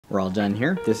We're all done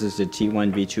here. This is the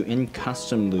T1V2 in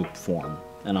custom loop form,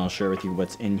 and I'll share with you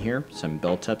what's in here, some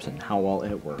build tips, and how well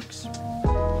it works.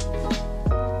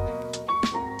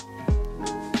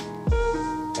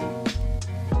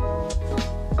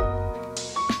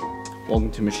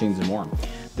 Welcome to Machines and More.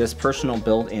 This personal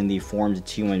build in the FormD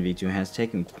T1V2 has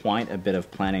taken quite a bit of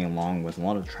planning along with a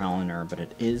lot of trial and error, but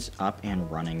it is up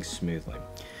and running smoothly.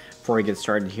 Before we get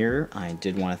started here, I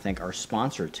did want to thank our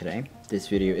sponsor today. This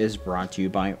video is brought to you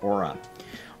by Aura.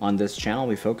 On this channel,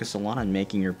 we focus a lot on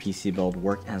making your PC build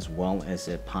work as well as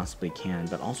it possibly can,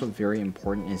 but also very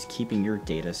important is keeping your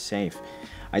data safe.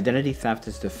 Identity theft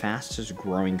is the fastest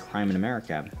growing crime in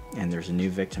America, and there's a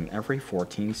new victim every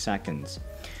 14 seconds.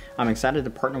 I'm excited to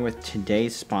partner with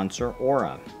today's sponsor,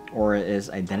 Aura. Aura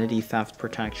is identity theft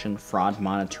protection, fraud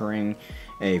monitoring,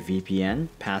 a VPN,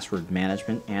 password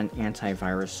management, and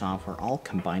antivirus software all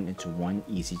combined into one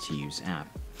easy-to-use app.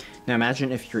 Now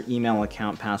imagine if your email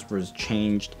account password is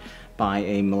changed by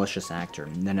a malicious actor,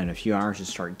 and then in a few hours you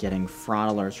start getting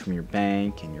fraud alerts from your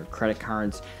bank and your credit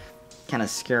cards. Kind of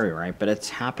scary, right? But it's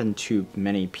happened to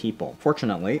many people.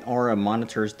 Fortunately, Aura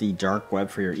monitors the dark web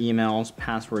for your emails,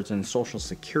 passwords, and social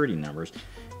security numbers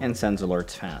and sends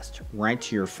alerts fast, right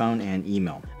to your phone and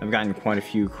email. I've gotten quite a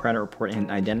few credit report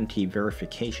and identity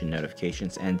verification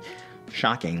notifications, and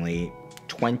shockingly,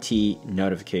 20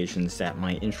 notifications that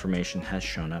my information has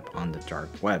shown up on the dark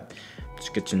web. It's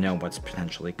good to know what's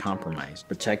potentially compromised.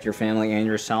 Protect your family and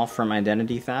yourself from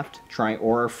identity theft. Try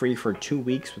Aura free for 2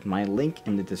 weeks with my link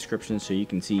in the description so you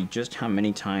can see just how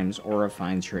many times Aura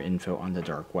finds your info on the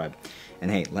dark web. And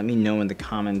hey, let me know in the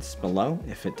comments below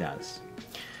if it does.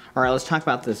 All right, let's talk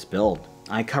about this build.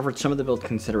 I covered some of the build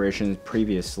considerations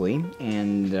previously,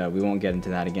 and we won't get into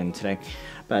that again today,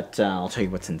 but I'll tell you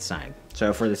what's inside.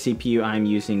 So for the CPU, I'm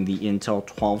using the Intel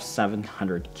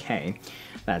 12700K.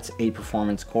 That's 8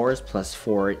 performance cores plus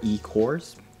 4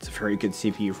 E-cores. It's a very good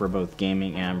CPU for both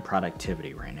gaming and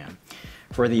productivity right now.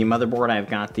 For the motherboard, I've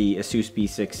got the ASUS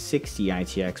B660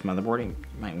 ITX motherboard. You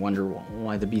might wonder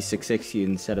why the B660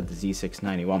 instead of the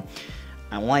Z690.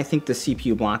 Well, I think the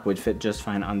CPU block would fit just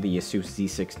fine on the ASUS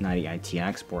Z690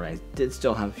 ITX board. I did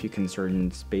still have a few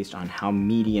concerns based on how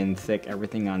meaty and thick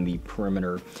everything on the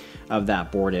perimeter of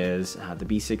that board is. The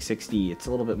B660, it's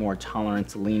a little bit more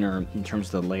tolerant, leaner in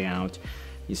terms of the layout.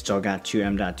 You still got 2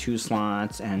 M.2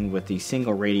 slots, and with the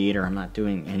single radiator, I'm not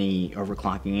doing any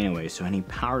overclocking anyway, so any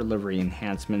power delivery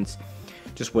enhancements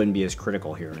just wouldn't be as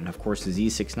critical here. And of course, the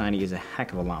Z690 is a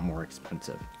heck of a lot more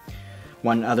expensive.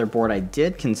 One other board I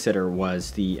did consider was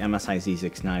the MSI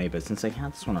Z690, but since I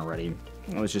had this one already,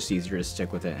 it was just easier to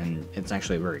stick with it, and it's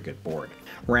actually a very good board.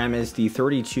 RAM is the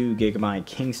 32GB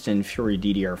Kingston Fury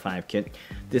DDR5 kit.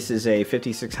 This is a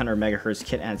 5600 MHz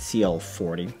kit at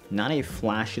CL40. Not a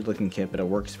flashy looking kit, but it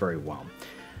works very well.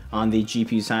 On the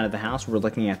GPU side of the house, we're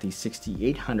looking at the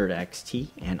 6800 XT,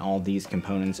 and all these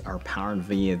components are powered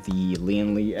via the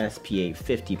Lianli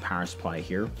SP850 power supply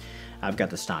here. I've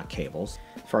got the stock cables.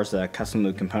 As far as the custom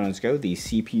loop components go, the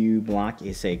CPU block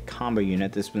is a combo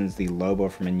unit. This one's the Lobo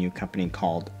from a new company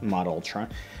called ModUltra.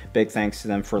 Big thanks to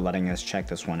them for letting us check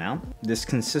this one out. This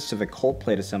consists of a cold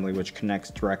plate assembly which connects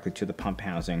directly to the pump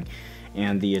housing,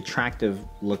 and the attractive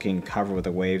looking cover with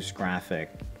a waves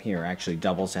graphic here actually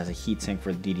doubles as a heatsink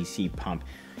for the DDC pump,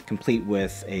 complete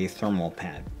with a thermal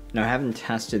pad. Now I haven't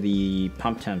tested the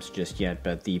pump temps just yet,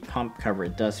 but the pump cover,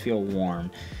 it does feel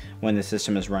warm when the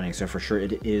system is running, so for sure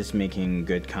it is making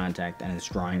good contact and it's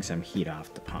drawing some heat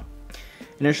off the pump.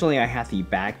 Initially I had the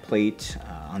back plate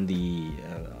on the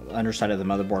underside of the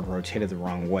motherboard rotated the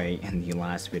wrong way in the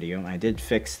last video. I did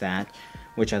fix that,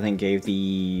 which I think gave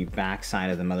the back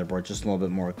side of the motherboard just a little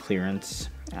bit more clearance.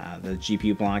 The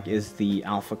GPU block is the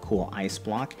Alpha Cool Ice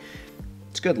block.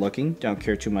 It's good looking, don't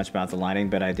care too much about the lighting,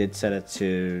 but I did set it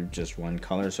to just one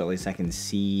color so at least I can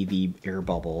see the air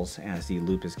bubbles as the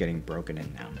loop is getting broken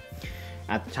in now.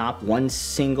 At the top, one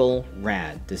single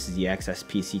rad. This is the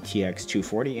XSPC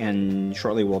TX240, and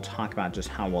shortly we'll talk about just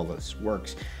how well this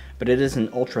works. But it is an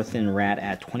ultra thin rad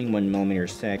at 21mm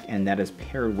thick, and that is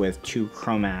paired with 2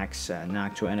 Chromax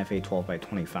Noctua NFA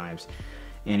 12x25s.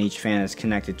 And each fan is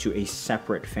connected to a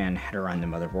separate fan header on the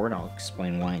motherboard. I'll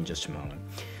explain why in just a moment.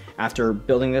 After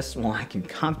building this, well, I can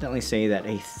confidently say that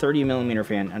a 30mm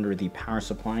fan under the power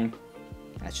supply,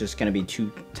 that's just going to be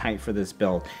too tight for this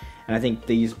build. And I think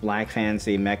these black fans,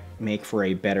 they make for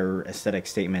a better aesthetic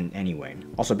statement anyway.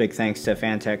 Also, big thanks to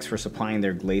Phanteks for supplying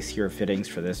their Glacier fittings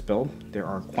for this build. There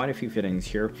are quite a few fittings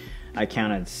here. I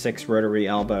counted 6 rotary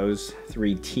elbows,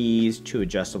 3 T's, 2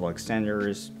 adjustable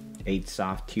extenders, 8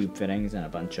 soft tube fittings and a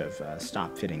bunch of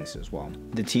stop fittings as well.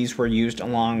 The T's were used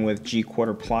along with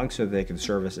G-quarter plugs so they could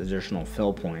serve as additional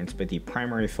fill points, but the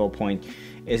primary fill point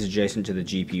is adjacent to the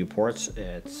GPU ports.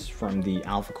 It's from the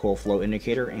alpha cool flow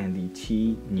indicator and the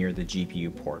T near the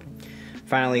GPU port.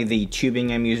 Finally, the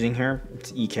tubing I'm using here,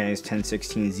 it's EK's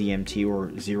 1016 ZMT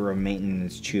or zero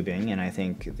maintenance tubing, and I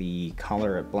think the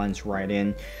color, it blends right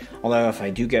in. Although if I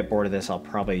do get bored of this, I'll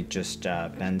probably just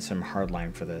bend some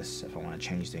hardline for this if I want to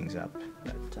change things up,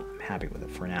 but I'm happy with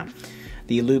it for now.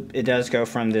 The loop, it does go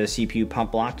from the CPU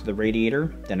pump block to the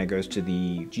radiator, then it goes to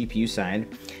the GPU side,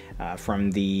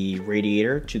 from the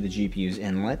radiator to the GPU's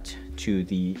inlet to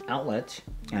the outlet,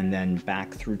 and then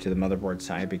back through to the motherboard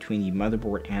side between the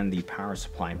motherboard and the power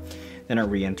supply. Then it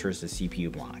re-enters the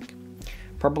CPU block.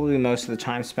 Probably most of the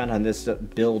time spent on this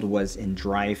build was in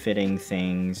dry fitting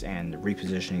things and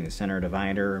repositioning the center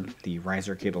divider, the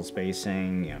riser cable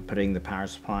spacing, you know, putting the power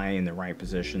supply in the right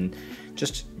position,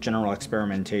 just general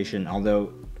experimentation,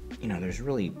 although, you know, there's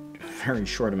really a very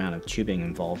short amount of tubing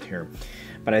involved here.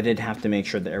 But I did have to make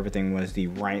sure that everything was the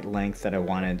right length that I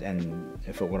wanted and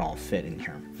if it would all fit in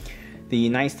here. The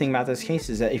nice thing about this case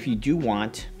is that if you do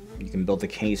want, you can build the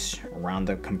case around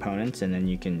the components and then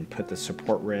you can put the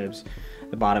support ribs,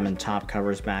 the bottom and top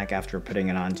covers back after putting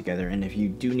it on together. And if you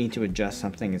do need to adjust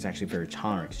something, it's actually very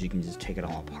tolerant because you can just take it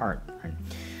all apart, right?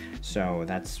 So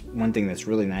that's one thing that's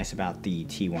really nice about the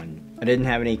T1. I didn't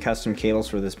have any custom cables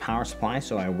for this power supply,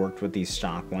 so I worked with these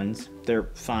stock ones.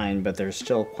 They're fine, but there's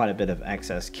still quite a bit of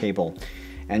excess cable.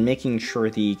 And making sure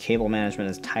the cable management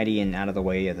is tidy and out of the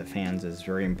way of the fans is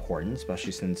very important,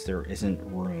 especially since there isn't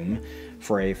room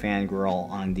for a fan grill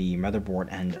on the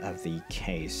motherboard end of the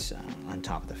case on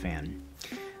top of the fan.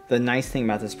 The nice thing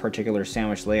about this particular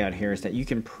sandwich layout here is that you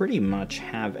can pretty much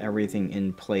have everything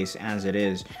in place as it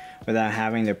is without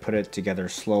having to put it together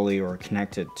slowly or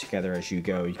connect it together as you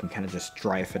go. You can kind of just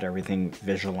dry fit everything,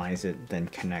 visualize it, then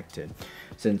connect it.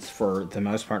 Since for the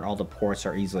most part all the ports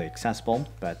are easily accessible,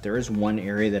 but there is one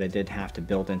area that I did have to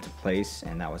build into place,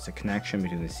 and that was the connection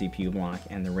between the CPU block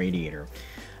and the radiator.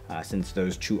 Since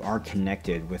those two are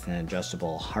connected with an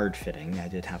adjustable hard fitting, I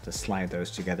did have to slide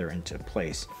those together into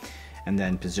place and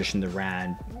then position the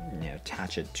rad,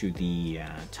 attach it to the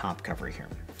top cover here.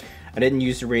 I didn't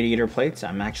use the radiator plates.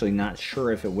 I'm actually not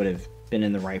sure if it would have been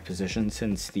in the right position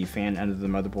since the fan end of the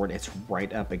motherboard, it's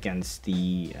right up against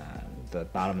the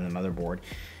bottom of the motherboard.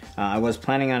 I was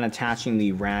planning on attaching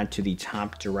the rad to the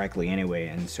top directly anyway,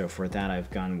 and so for that I've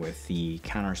gone with the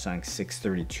countersunk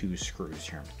 632 screws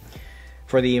here.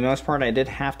 For the most part, I did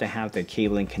have to have the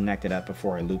cabling connected up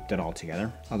before I looped it all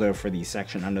together, although for the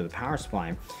section under the power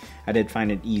supply, I did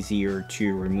find it easier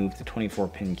to remove the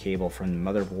 24-pin cable from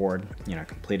the motherboard,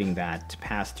 completing that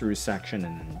pass-through section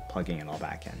and then plugging it all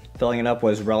back in. Filling it up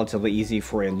was relatively easy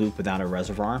for a loop without a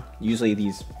reservoir. Usually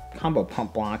these combo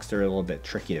pump blocks, they're a little bit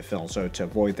tricky to fill, so to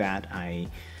avoid that, I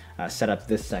set up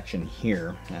this section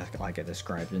here, like I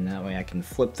described, and that way I can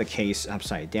flip the case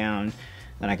upside down.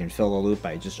 Then I can fill the loop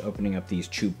by just opening up these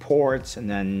two ports, and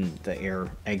then the air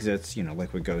exits,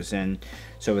 liquid goes in.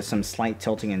 So with some slight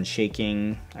tilting and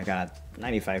shaking, I got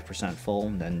 95%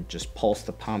 full, then just pulse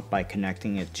the pump by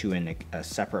connecting it to a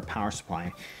separate power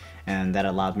supply. And that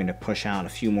allowed me to push out a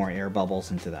few more air bubbles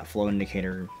into that flow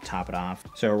indicator, top it off.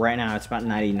 So right now it's about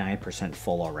 99%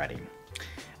 full already.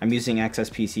 I'm using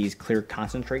XSPC's clear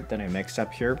concentrate that I mixed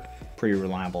up here. Pretty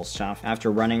reliable stuff.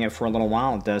 After running it for a little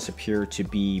while, it does appear to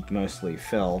be mostly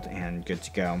filled and good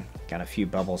to go. Got a few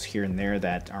bubbles here and there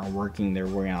that are working their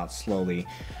way out slowly.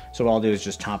 So what I'll do is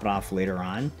just top it off later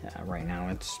on. Right now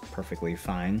it's perfectly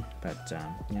fine, but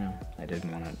I did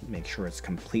want to make sure it's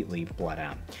completely bled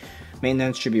out.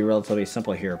 Maintenance should be relatively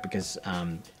simple here because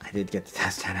I did get to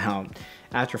test that out.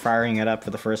 After firing it up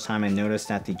for the first time, I noticed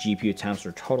that the GPU temps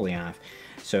were totally off.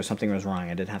 So something was wrong.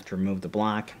 I did have to remove the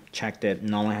block, checked it,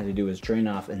 and all I had to do was drain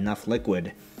off enough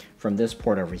liquid from this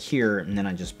port over here, and then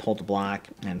I just pulled the block,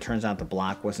 and it turns out the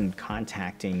block wasn't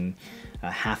contacting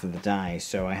half of the die,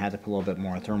 so I had to put a little bit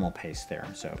more thermal paste there,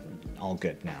 so all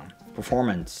good now.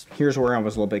 Performance. Here's where I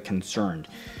was a little bit concerned.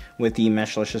 With the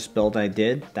Meshlicious build I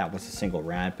did, that was a single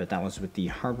rad, but that was with the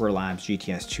Hardware Labs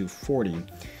GTS 240.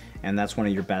 And that's one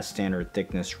of your best standard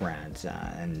thickness rads,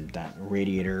 and that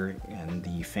radiator and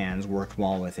the fans worked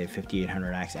well with a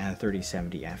 5800X and a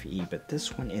 3070 FE, but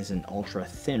this one is an ultra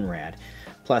thin rad.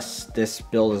 Plus this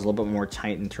build is a little bit more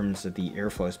tight in terms of the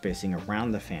airflow spacing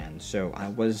around the fan, so I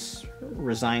was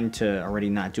resigned to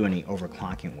already not do any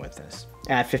overclocking with this.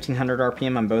 At 1500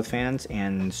 RPM on both fans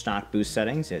and stock boost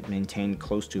settings, it maintained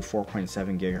close to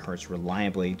 4.7 GHz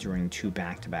reliably during two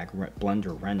back-to-back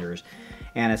blender renders,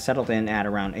 and it settled in at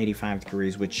around 80 85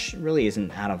 degrees, which really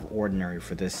isn't out of ordinary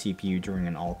for this CPU during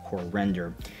an all-core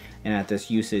render. And at this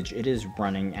usage, it is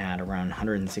running at around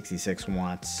 166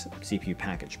 watts CPU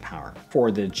package power.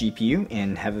 For the GPU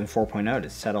in Heaven 4.0, it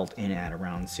is settled in at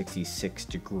around 66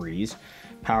 degrees.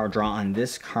 Power draw on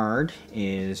this card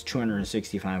is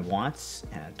 265 watts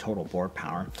total board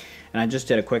power. And I just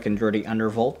did a quick and dirty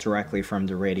undervolt directly from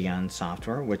the Radeon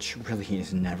software, which really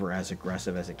is never as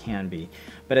aggressive as it can be,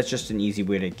 but it's just an easy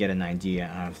way to get an idea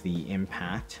of the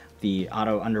impact. The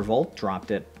auto undervolt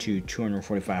dropped it to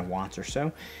 245 watts or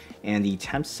so, and the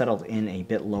temps settled in a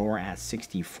bit lower at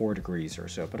 64 degrees or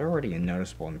so, but already a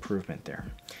noticeable improvement there.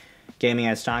 Gaming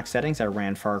at stock settings, I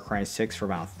ran Far Cry 6 for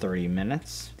about 30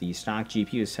 minutes. The stock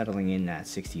GPU is settling in at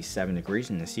 67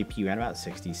 degrees and the CPU at about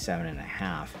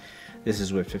 67.5. This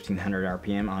is with 1500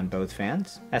 RPM on both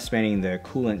fans. Estimating the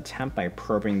coolant temp by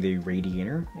probing the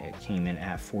radiator, it came in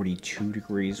at 42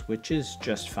 degrees, which is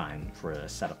just fine for a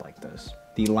setup like this.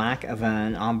 The lack of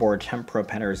an onboard temp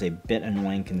probe header is a bit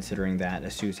annoying considering that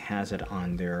ASUS has it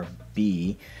on their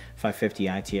B550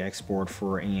 ITX board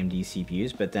for AMD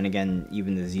CPUs, but then again,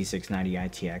 even the Z690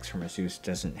 ITX from ASUS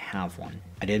doesn't have one.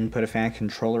 I didn't put a fan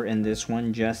controller in this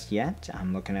one just yet.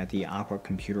 I'm looking at the Aqua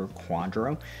Computer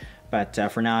Quadro.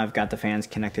 But for now, I've got the fans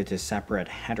connected to separate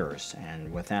headers, and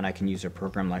with that I can use a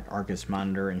program like Argus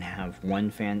Monitor and have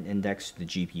one fan indexed to the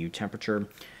GPU temperature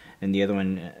and the other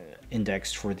one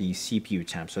indexed for the CPU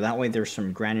temp. So that way there's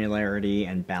some granularity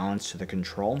and balance to the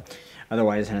control.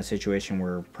 Otherwise, in a situation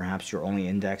where perhaps you're only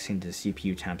indexing to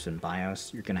CPU temps and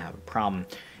BIOS, you're going to have a problem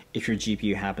if your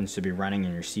GPU happens to be running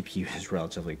and your CPU is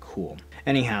relatively cool.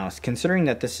 Anyhow, considering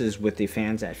that this is with the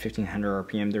fans at 1500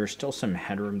 RPM, there's still some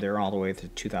headroom there all the way to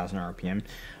 2000 RPM,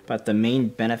 but the main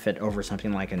benefit over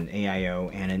something like an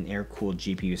AIO and an air-cooled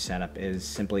GPU setup is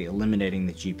simply eliminating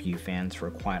the GPU fans for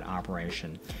quiet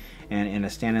operation. And in a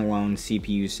standalone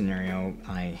CPU scenario,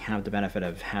 I have the benefit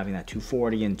of having that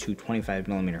 240 and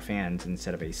 225mm fans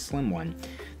instead of a slim one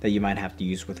that you might have to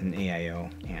use with an AIO.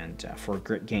 And for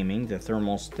grit gaming, the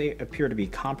thermals, they appear to be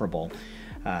comparable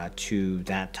to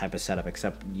that type of setup,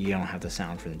 except you don't have the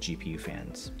sound for the GPU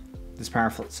fans. This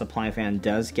power supply fan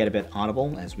does get a bit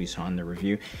audible, as we saw in the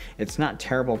review. It's not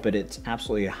terrible, but it's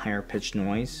absolutely a higher pitched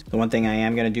noise. The one thing I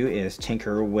am going to do is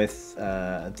tinker with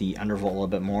the undervolt a little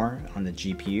bit more on the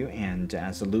GPU, and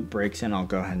as the loop breaks in, I'll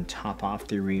go ahead and top off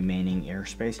the remaining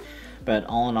airspace. But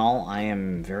all in all, I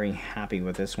am very happy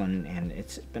with this one, and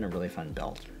it's been a really fun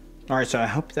build. Alright, so I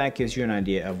hope that gives you an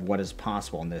idea of what is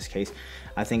possible in this case.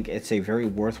 I think it's a very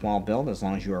worthwhile build as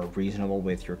long as you are reasonable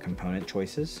with your component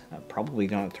choices. Probably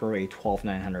don't throw a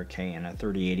 12900K and a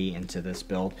 3080 into this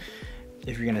build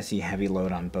if you're going to see heavy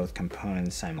load on both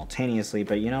components simultaneously,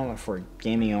 but you know, for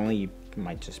gaming only, you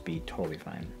might just be totally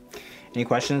fine. Any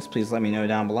questions, please let me know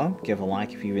down below. Give a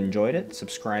like if you've enjoyed it,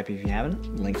 subscribe if you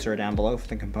haven't. Links are down below for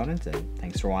the components, and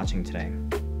thanks for watching today.